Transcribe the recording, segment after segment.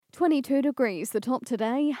22 degrees, the top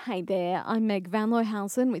today. Hey there, I'm Meg Van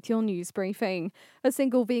Lohausen with your news briefing. A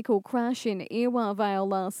single vehicle crash in Irwell Vale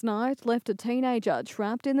last night left a teenager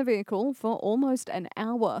trapped in the vehicle for almost an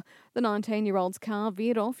hour. The 19-year-old's car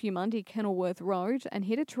veered off Umundi Kenilworth Road and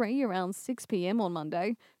hit a tree around 6 p.m. on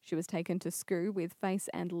Monday. She was taken to SCU with face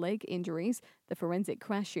and leg injuries. The forensic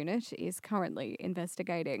crash unit is currently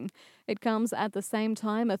investigating. It comes at the same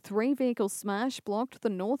time a three-vehicle smash blocked the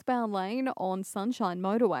northbound lane on Sunshine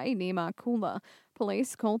Motorway near Markoola.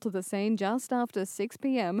 Police called to the scene just after 6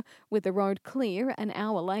 p.m, with the road clear an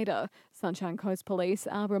hour later. Sunshine Coast Police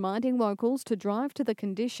are reminding locals to drive to the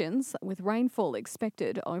conditions, with rainfall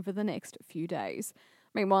expected over the next few days.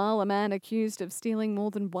 Meanwhile, a man accused of stealing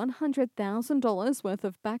more than $100,000 worth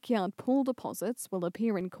of backyard pool deposits will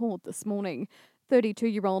appear in court this morning.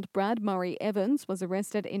 32-year-old Brad Murray Evans was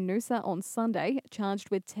arrested in Noosa on Sunday, charged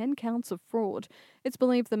with 10 counts of fraud. It's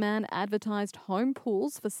believed the man advertised home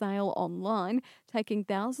pools for sale online, taking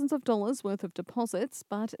thousands of dollars worth of deposits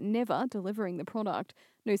but never delivering the product.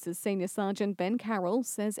 Noosa's Senior Sergeant Ben Carroll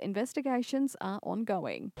says investigations are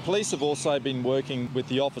ongoing. Police have also been working with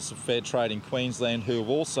the Office of Fair Trade in Queensland, who have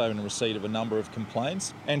also in receipt of a number of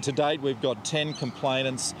complaints. And to date, we've got 10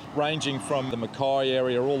 complainants ranging from the Mackay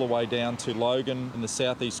area all the way down to Logan in the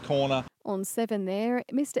southeast corner. On 7 there,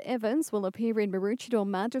 Mr Evans will appear in Maroochydore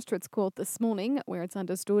Magistrates Court this morning, where it's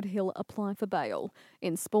understood he'll apply for bail.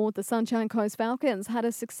 In sport, the Sunshine Coast Falcons had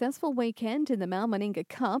a successful weekend in the Mal Meninga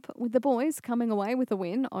Cup, with the boys coming away with a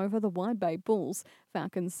win over the Wide Bay Bulls.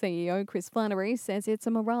 Falcons CEO Chris Flannery says it's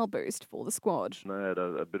a morale boost for the squad. They had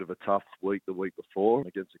a bit of a tough week the week before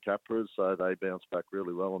against the Capras, so they bounced back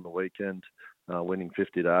really well on the weekend, winning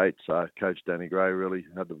 50-8. So Coach Danny Gray really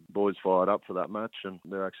had the boys fired up for that match, and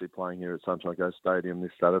they're actually playing here at Sunshine Coast Stadium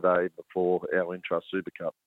this Saturday before our Intrust Super Cup.